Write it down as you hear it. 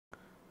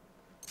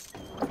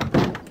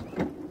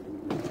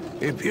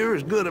If you're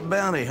as good a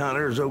bounty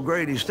hunter as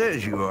O'Grady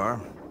says you are,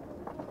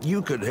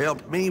 you could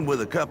help me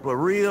with a couple of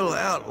real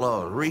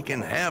outlaws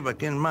wreaking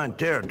havoc in my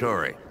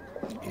territory.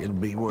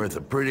 It'd be worth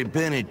a pretty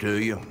penny to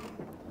you.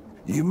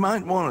 You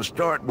might want to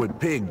start with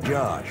Pig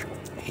Josh.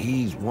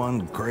 He's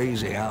one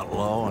crazy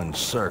outlaw and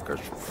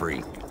circus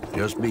freak.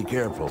 Just be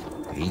careful.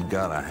 He's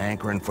got a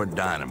hankering for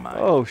dynamite.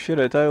 Oh shit,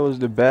 I thought it was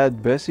the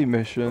Bad Bessie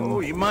mission. Oh,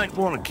 you might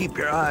want to keep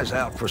your eyes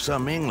out for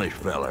some English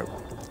feller.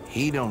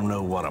 He don't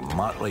know what a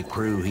motley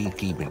crew he's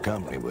keeping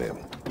company with.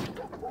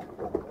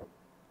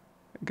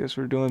 I guess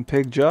we're doing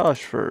Pig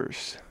Josh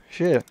first.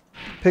 Shit.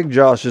 Pig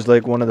Josh is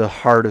like one of the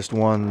hardest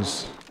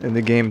ones in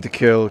the game to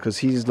kill, because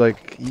he's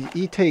like,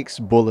 he takes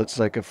bullets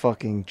like a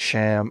fucking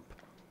champ.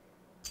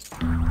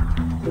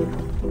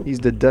 He's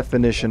the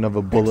definition of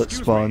a bullet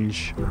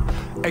sponge.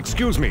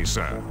 Excuse me,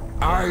 sir.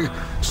 I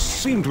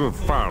seem to have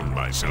found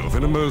myself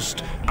in a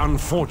most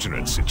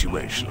unfortunate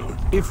situation.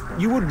 If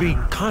you would be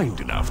kind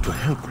enough to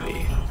help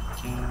me.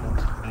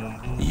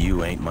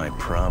 You ain't my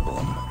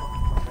problem.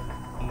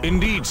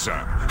 Indeed,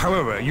 sir.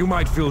 However, you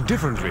might feel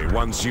differently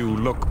once you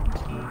look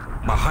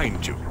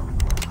behind you.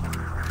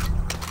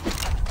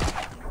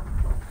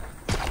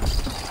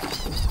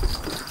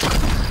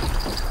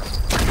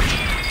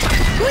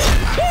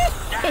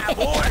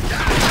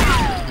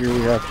 Here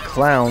we have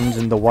clowns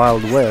in the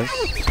Wild West.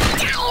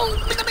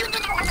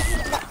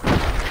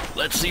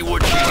 Let's see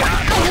what you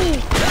got.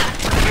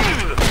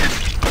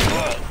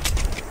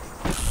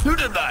 Who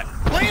did that?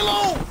 Lay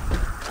low!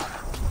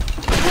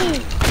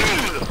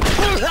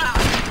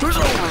 Who's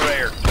over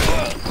there?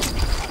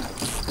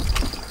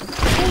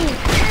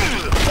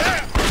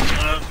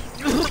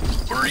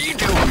 What are you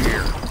doing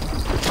here?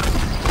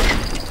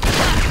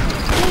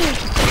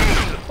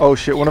 Oh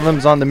shit, one of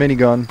them's on the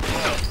minigun.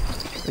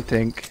 I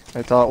think.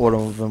 I thought one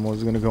of them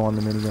was gonna go on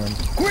the minigun.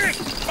 Quick!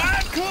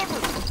 Find cover!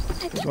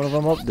 There's one of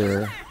them up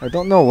there. I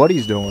don't know what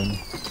he's doing.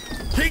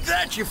 Take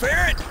that, you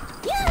ferret!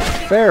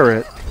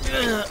 Ferret?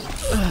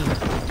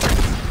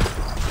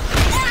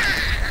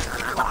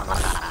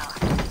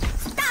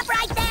 Stop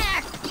right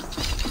there!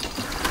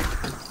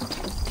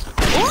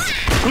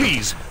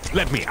 Please,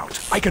 let me out.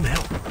 I can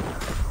help.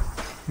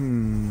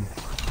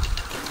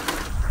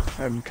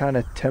 I'm kind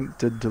of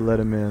tempted to let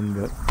him in,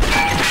 but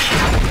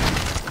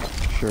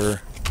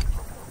sure.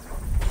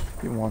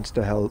 He wants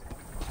to help.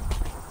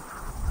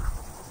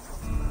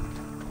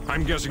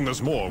 I'm guessing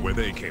there's more where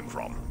they came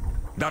from.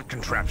 That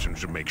contraption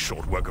should make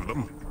short work of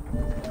them.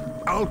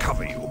 I'll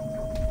cover you.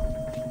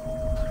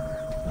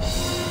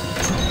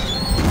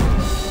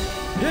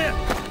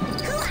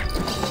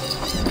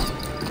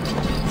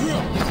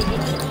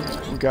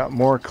 We got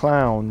more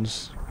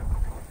clowns.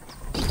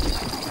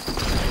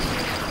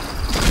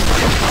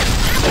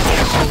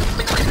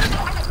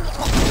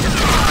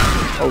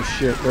 Oh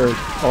shit, they're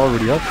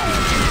already up here.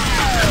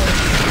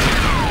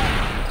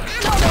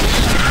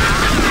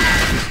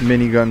 This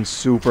minigun's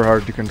super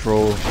hard to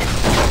control.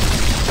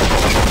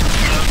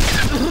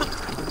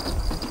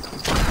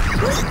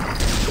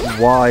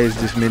 Why is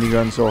this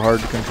minigun so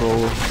hard to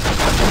control?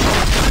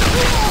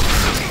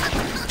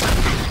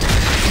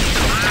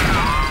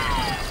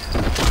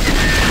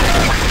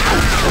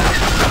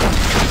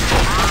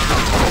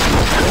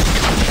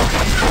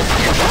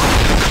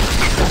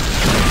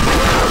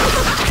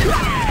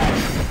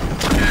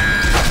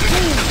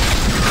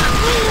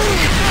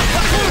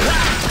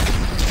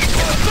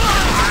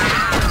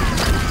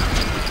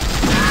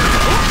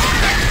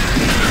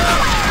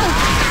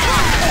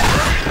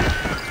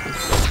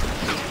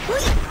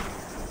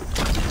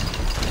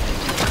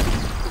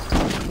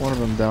 One of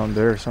them down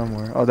there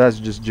somewhere. Oh, that's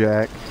just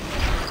Jack.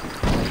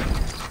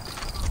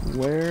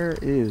 Where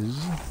is...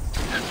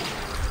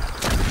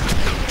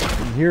 I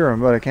can hear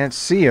him, but I can't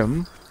see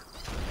him.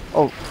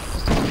 Oh.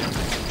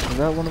 Is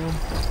that one of them?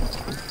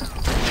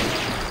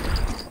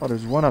 Oh,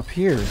 there's one up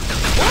here. Is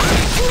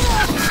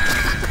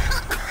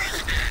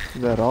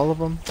that all of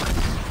them?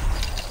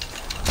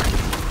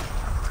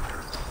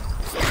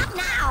 Stop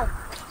now!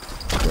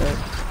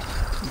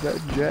 Is that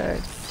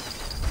Jack?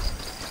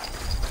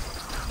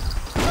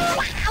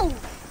 Wow!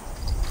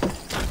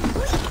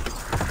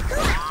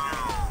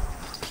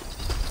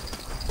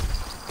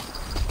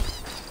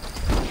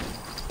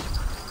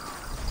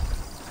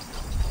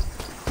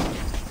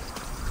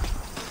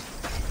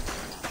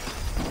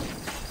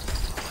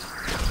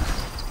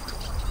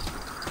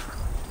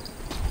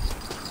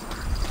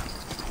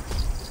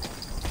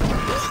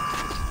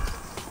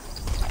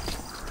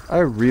 I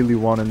really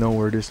want to know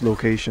where this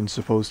location's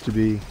supposed to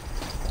be.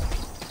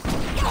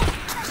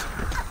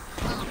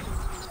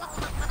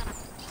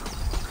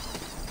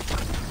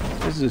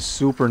 This is a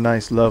super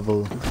nice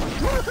level.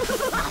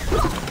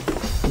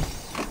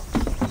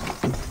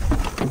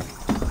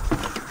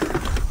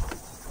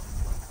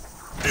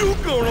 You're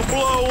gonna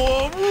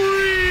blow up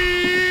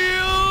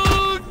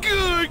real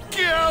good,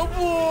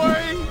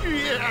 cowboy!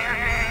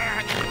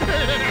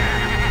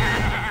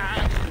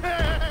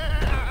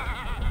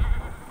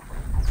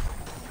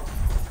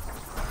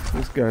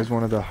 This guy's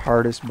one of the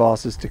hardest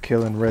bosses to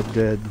kill in Red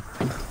Dead.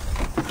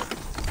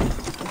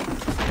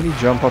 Can he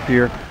jump up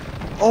here?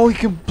 Oh, he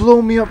can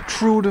blow me up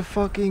through the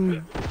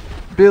fucking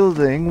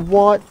building.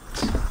 What?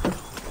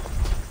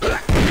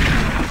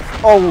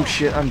 Oh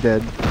shit, I'm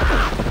dead.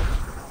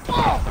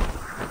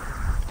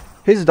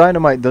 His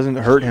dynamite doesn't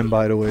hurt him,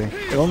 by the way.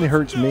 It only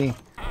hurts me.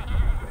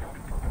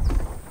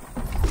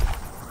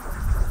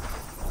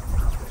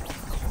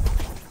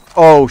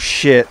 Oh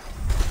shit.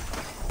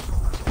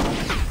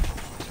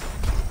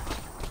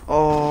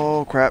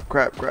 Oh crap,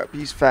 crap, crap.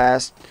 He's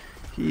fast.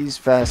 He's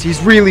fast.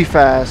 He's really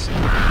fast.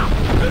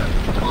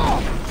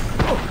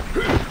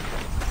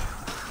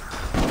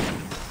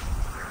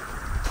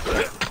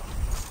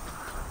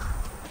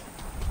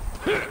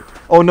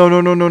 Oh no,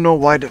 no, no, no, no.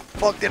 Why the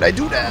fuck did I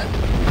do that?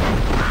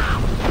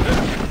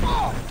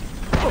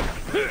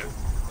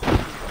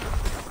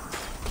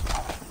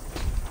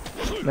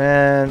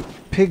 Man,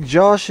 Pig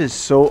Josh is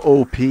so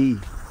OP.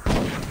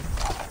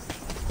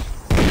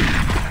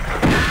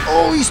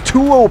 Oh, he's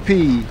too OP.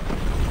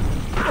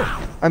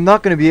 I'm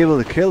not gonna be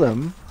able to kill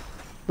him.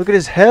 Look at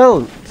his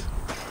health.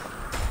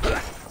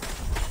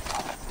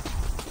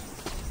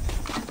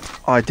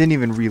 Oh, I didn't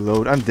even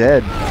reload. I'm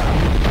dead.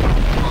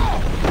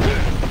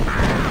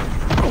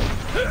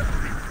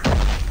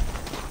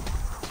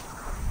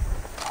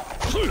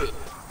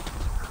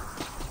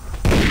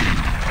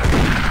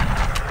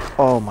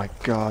 Oh my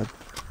god.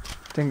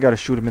 I think I gotta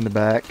shoot him in the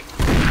back.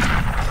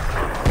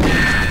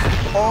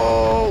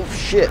 Oh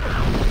shit.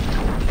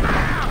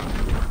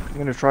 I'm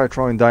gonna try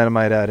throwing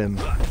dynamite at him.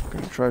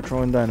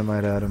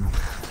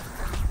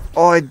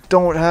 Oh, I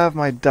don't have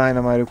my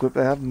dynamite equipped.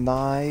 I have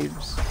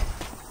knives.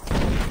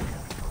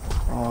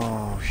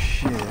 Oh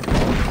shit.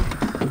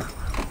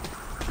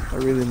 I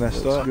really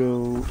messed up. Let's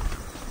go.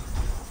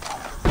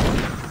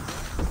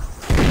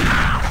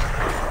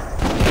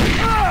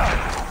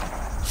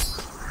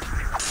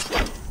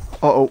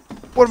 Uh-oh.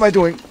 What am I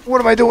doing?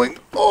 What am I doing?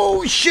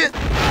 Oh, shit!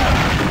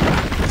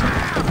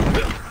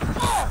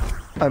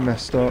 I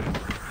messed up.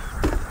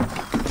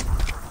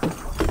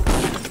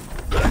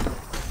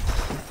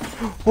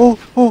 Oh,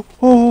 oh, oh,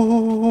 oh,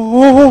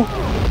 oh,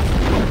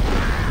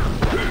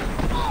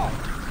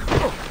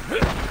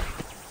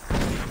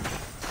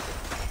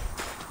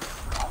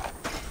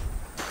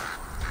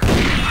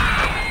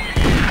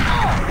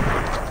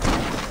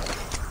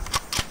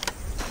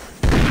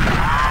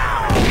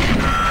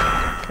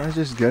 Can I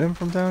just get him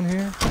from down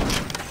here?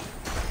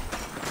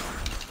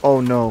 Oh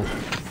no.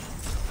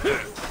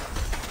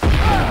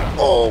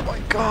 Oh my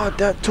god,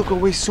 that took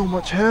away so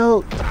much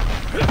health.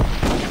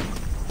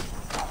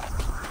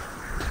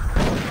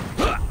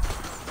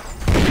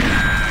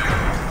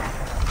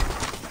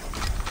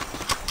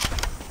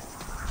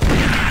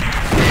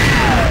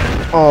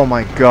 Oh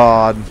my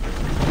god.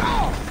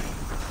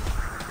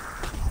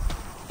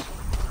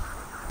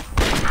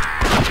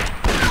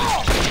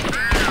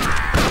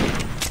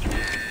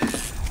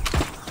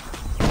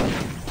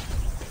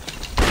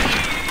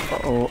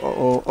 Uh-oh,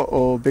 uh-oh,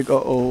 uh-oh, big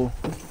uh-oh.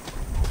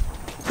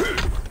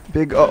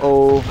 Big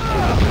uh-oh.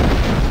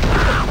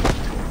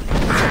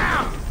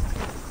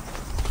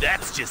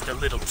 That's just a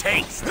little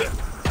taste.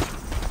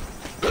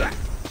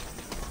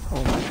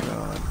 Oh my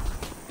god.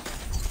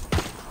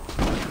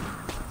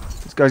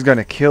 This guy's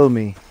gonna kill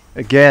me.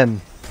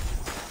 Again.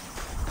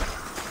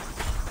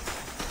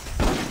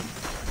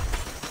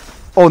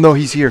 Oh no,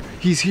 he's here.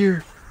 He's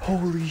here.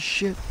 Holy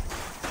shit.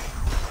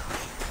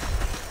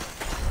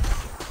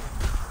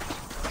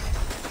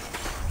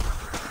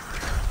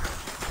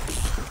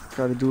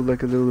 Gotta do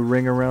like a little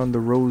ring around the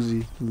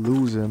rosy.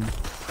 Lose him.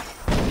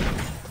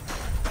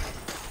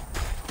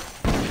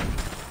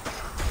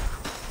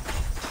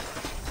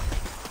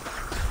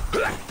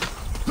 You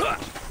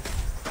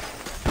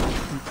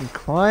can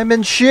climb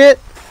and shit.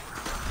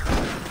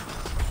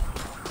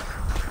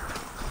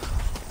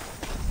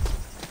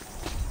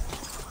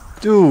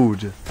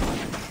 Dude.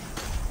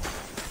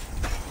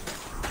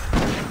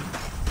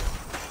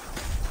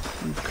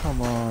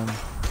 Come on.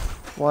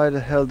 Why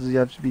the hell does he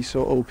have to be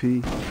so OP?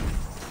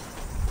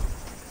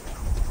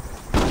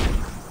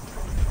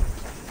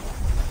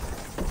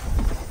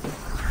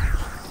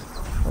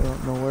 I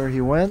don't know where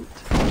he went.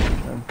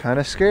 I'm kind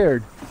of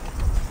scared.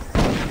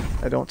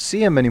 I don't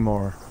see him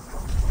anymore.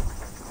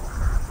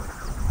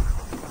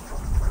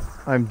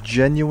 I'm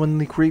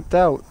genuinely creeped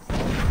out.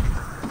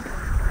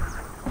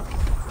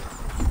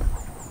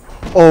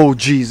 Oh,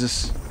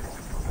 Jesus.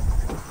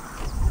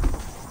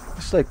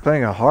 It's like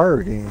playing a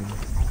horror game.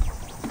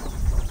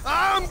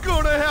 I'm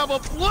gonna have a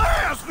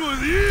blast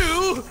with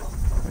you!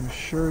 I'm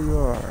sure you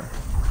are.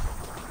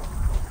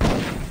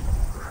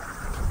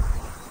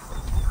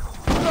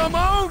 Come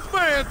on,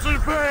 fancy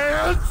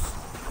pants!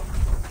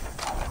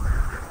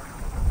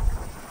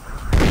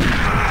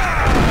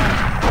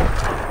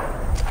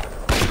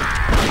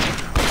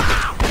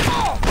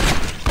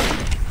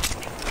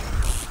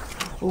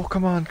 Oh,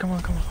 come on, come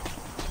on, come on.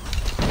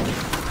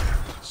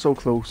 So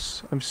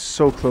close. I'm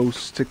so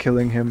close to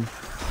killing him.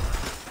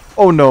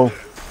 Oh no.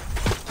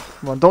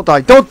 Come on, don't die.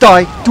 Don't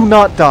die! Do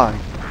not die.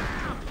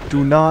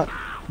 Do not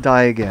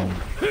die again.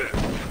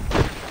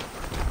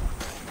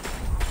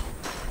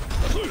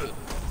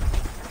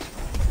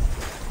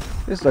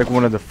 It's like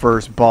one of the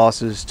first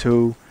bosses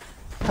too.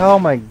 How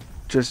am I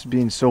just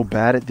being so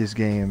bad at this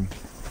game?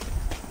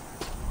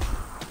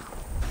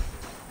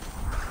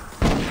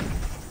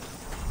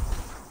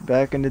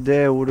 Back in the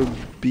day I would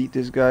have beat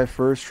this guy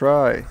first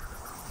try.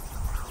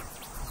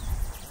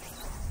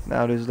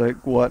 Now there's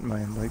like what,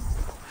 man, like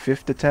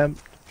 5th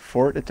attempt,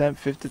 4th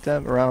attempt, 5th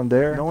attempt, around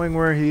there. Knowing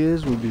where he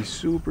is would be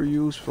super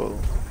useful.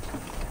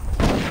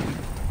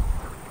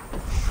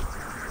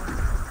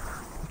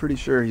 I'm pretty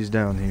sure he's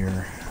down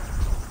here.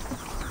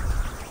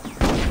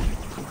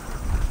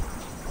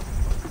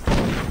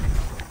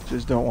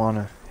 Just don't want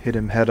to hit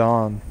him head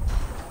on,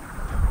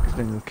 because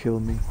then he'll kill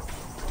me.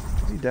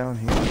 Is he down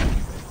here?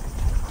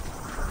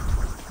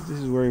 This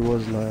is where he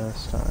was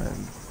last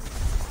time.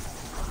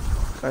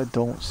 I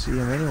don't see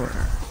him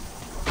anywhere.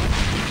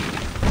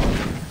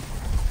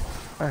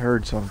 I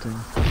heard something.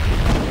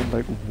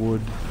 Like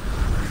wood.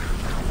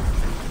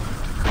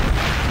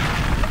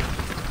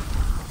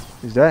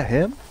 Is that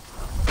him?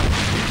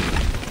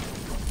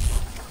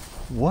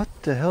 What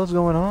the hell's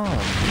going on?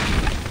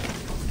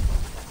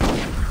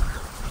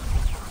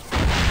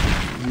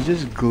 He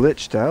just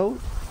glitched out?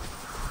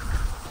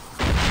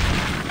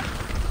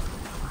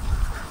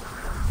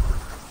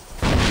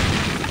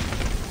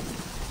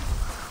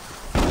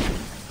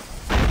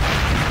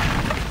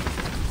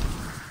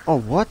 Oh,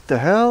 what the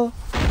hell?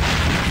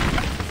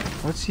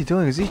 What's he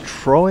doing? Is he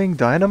throwing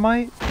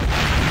dynamite? I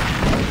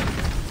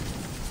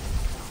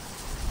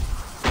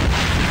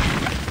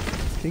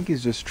think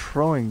he's just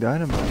throwing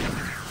dynamite.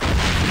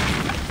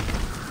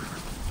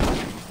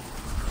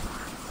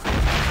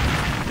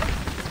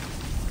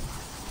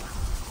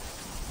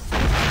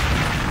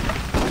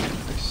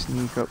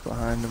 Sneak up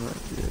behind him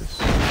like this.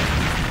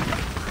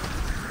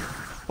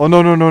 Oh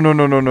no no no no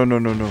no no no no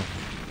no no.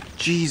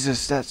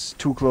 Jesus, that's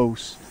too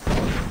close.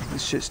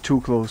 This shit's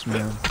too close,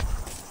 man.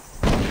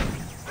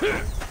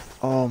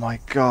 Oh my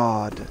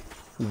god.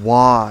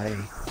 Why?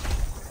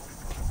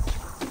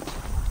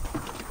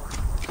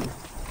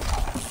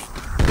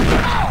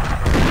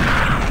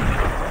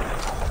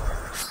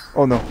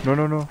 Oh no, no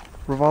no no.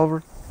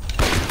 Revolver.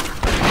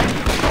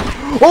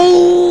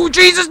 Oh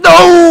Jesus,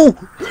 no!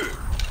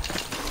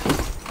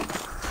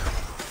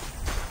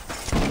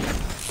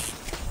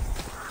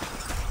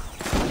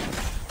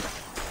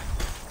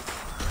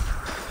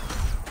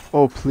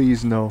 Oh,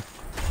 please, no.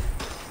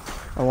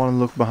 I want to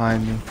look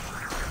behind me.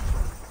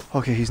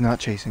 Okay, he's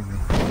not chasing me.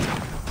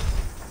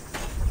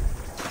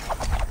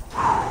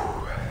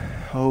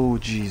 Oh,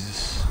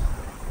 Jesus.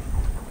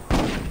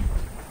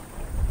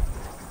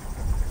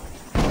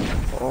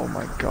 Oh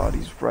my god,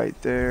 he's right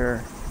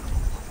there.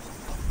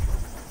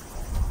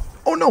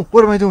 Oh no!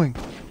 What am I doing?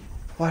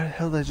 Why the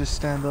hell did I just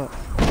stand up?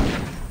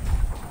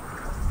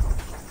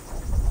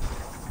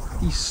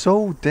 He's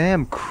so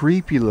damn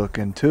creepy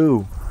looking,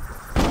 too.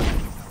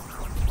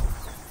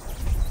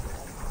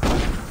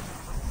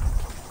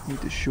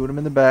 Need to shoot him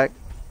in the back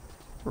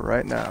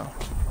right now.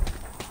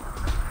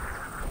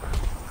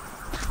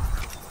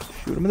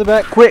 Shoot him in the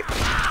back, quick!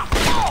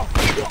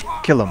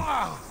 Kill him.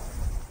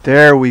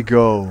 There we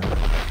go.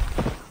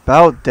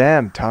 About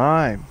damn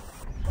time.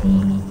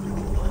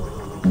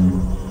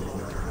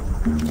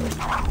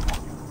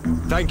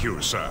 Thank you,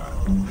 sir.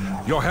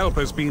 Your help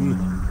has been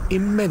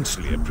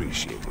immensely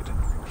appreciated.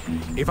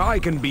 If I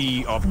can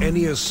be of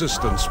any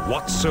assistance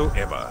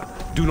whatsoever,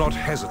 do not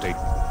hesitate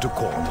to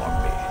call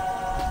upon me.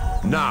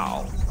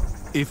 Now,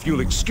 if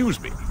you'll excuse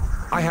me,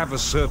 I have a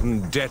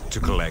certain debt to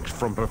collect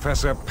from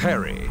Professor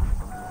Perry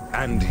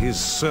and his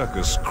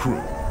circus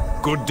crew.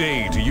 Good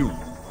day to you.